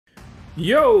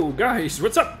Yo guys,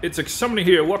 what's up? It's Somebody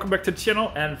here. Welcome back to the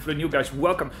channel, and for the new guys,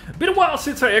 welcome. Been a while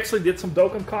since I actually did some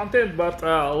Dokkan content, but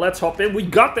let's hop in. We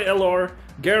got the LR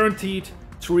guaranteed.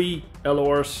 3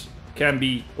 LRs can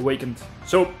be awakened.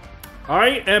 So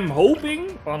I am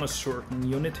hoping on a certain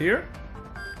unit here.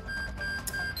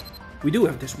 We do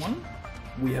have this one.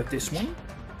 We have this one.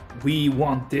 We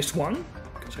want this one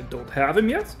because I don't have him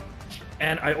yet.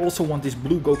 And I also want this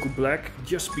blue Goku Black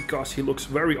just because he looks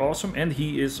very awesome and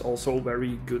he is also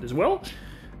very good as well.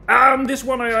 This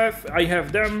one I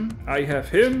have them, I have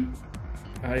him,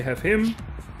 I have him.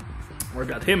 I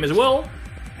got him as well,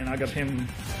 and I got him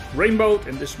rainbowed,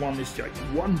 and this one is like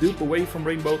 1 dupe away from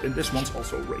rainbowed, and this one's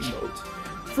also rainbowed.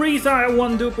 Frieza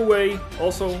 1 dupe away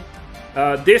also.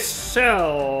 This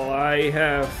cell I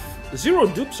have 0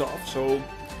 dupes of, so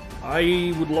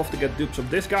I would love to get dupes of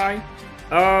this guy.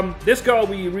 This girl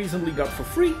we recently got for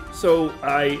free, so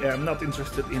I am not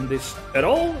interested in this at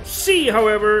all. C,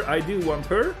 however, I do want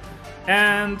her.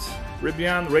 And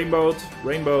Ribian,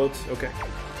 rainbowed. Okay,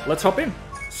 let's hop in.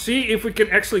 See if we can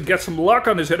actually get some luck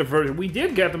on this header version. We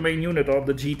did get the main unit of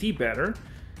the GT pattern.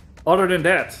 Other than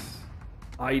that,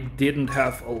 I didn't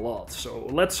have a lot. So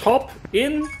let's hop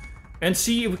in and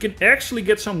see if we can actually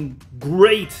get some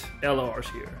great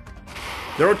LRs here.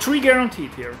 There are 3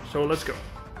 guaranteed here, so let's go.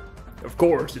 Of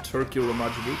course, it's Hercule and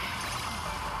Majin.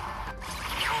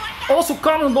 Also,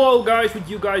 comment below, guys, what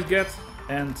you guys get.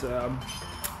 And,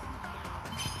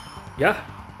 yeah.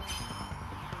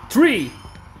 3,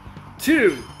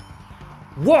 2,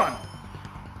 1.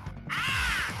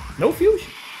 No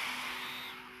fusion.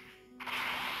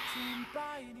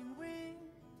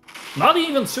 Not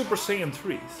even Super Saiyan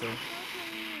 3, so...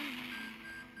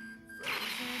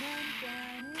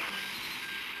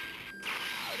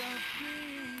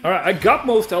 Alright, I got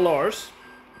most LRs.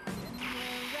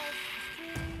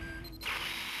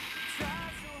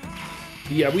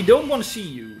 Yeah, we don't want to see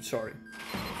you, sorry.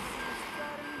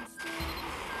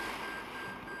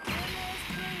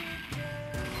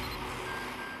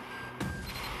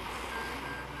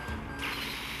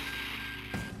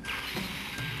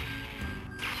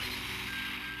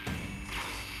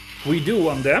 We do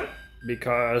want them,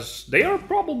 because they are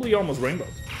probably almost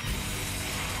rainbowed.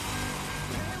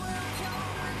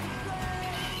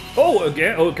 Oh,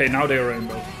 again? Okay, now they're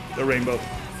rainbow. They're rainbow.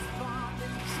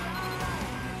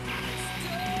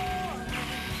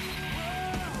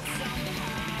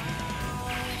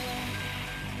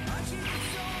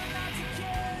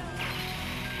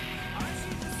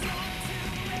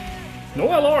 No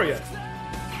LR yet.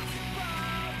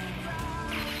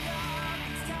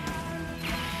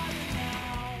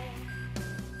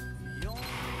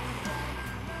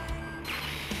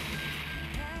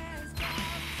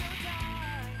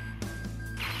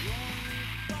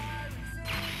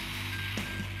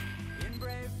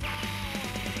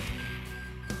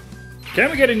 Can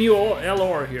we get a new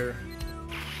LR here?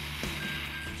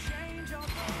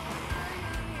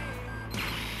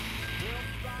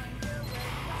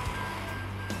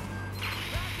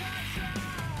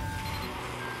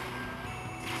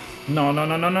 No.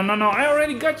 I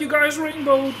already got you guys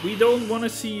rainbowed. We don't want to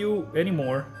see you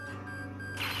anymore.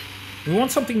 We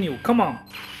want something new. Come on.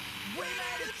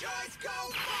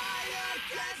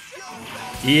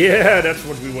 Yeah, that's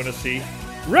what we want to see.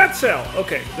 Red Cell!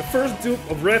 Okay, the first dupe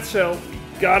of Red Cell.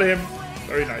 We got him.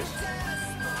 Very nice.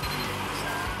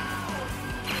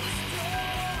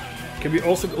 Can we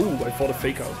also... Ooh, I fought a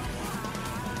fake out.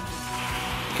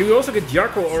 Can we also get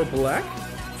Jaco or Black?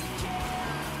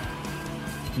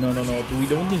 No. We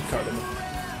don't need Cardinal.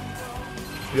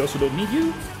 We also don't need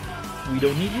you. We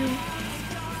don't need you.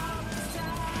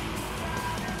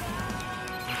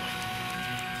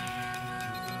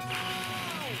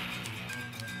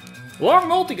 Long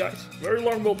multi, guys. Very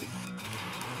long multi.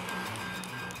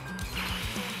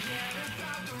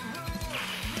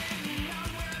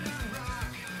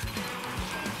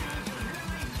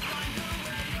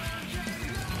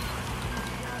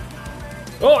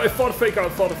 Oh, I fought a fake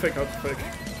out, fake.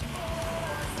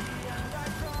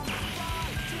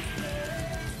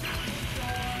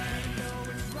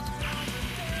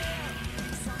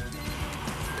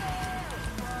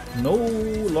 No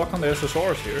luck on the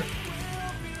SSRs here.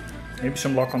 Maybe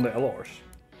some luck on the LRs.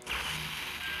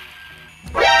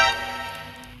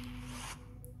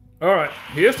 Alright,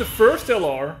 here's the first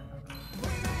LR.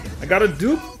 I got a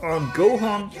dupe on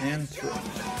Gohan and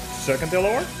Trunks. Second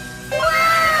LR.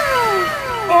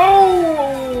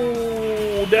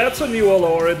 Oh! That's a new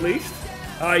LR at least.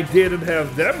 I didn't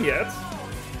have them yet.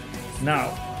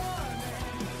 Now,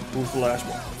 who's the last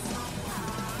one?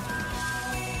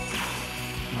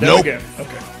 Them again.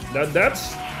 Okay.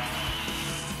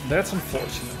 That's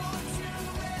unfortunate.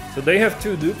 So they have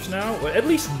 2 dupes now. Well, at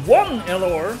least 1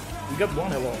 LR. We got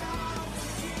 1 LR.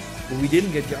 But we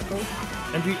didn't get Jacko.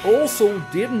 And we also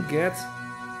didn't get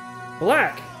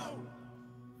Black.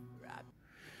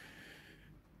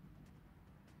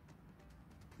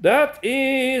 That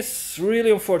is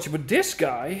really unfortunate. But this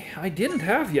guy I didn't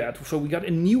have yet. So we got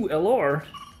a new LR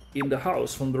in the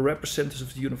house from the representatives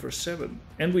of the Universe 7.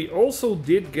 And we also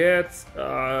did get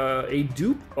a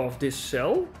dupe of this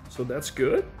cell. So that's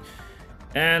good.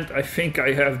 And I think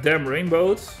I have them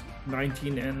rainbowed.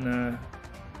 19 and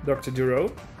Dr.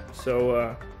 Duro.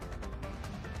 So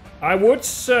I would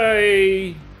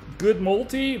say good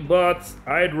multi, but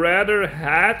I'd rather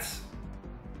had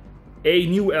a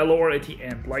new LR at the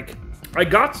end. Like, I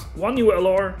got 1 new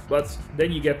LR, but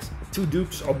then you get 2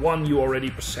 dupes of 1 you already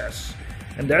possess.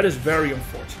 And that is very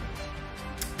unfortunate.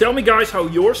 Tell me guys how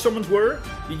your summons were.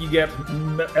 Did you get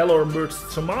LR Merged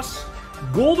Samas,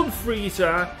 Golden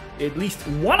Frieza, at least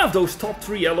one of those top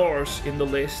 3 LRs in the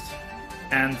list?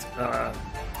 And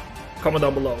comment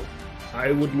down below.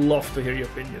 I would love to hear your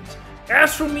opinions.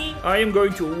 As for me, I am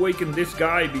going to awaken this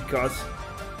guy because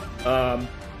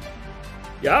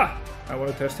yeah, I want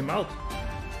to test him out.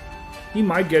 He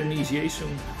might get an EZA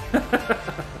soon.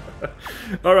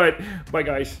 Alright, bye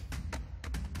guys.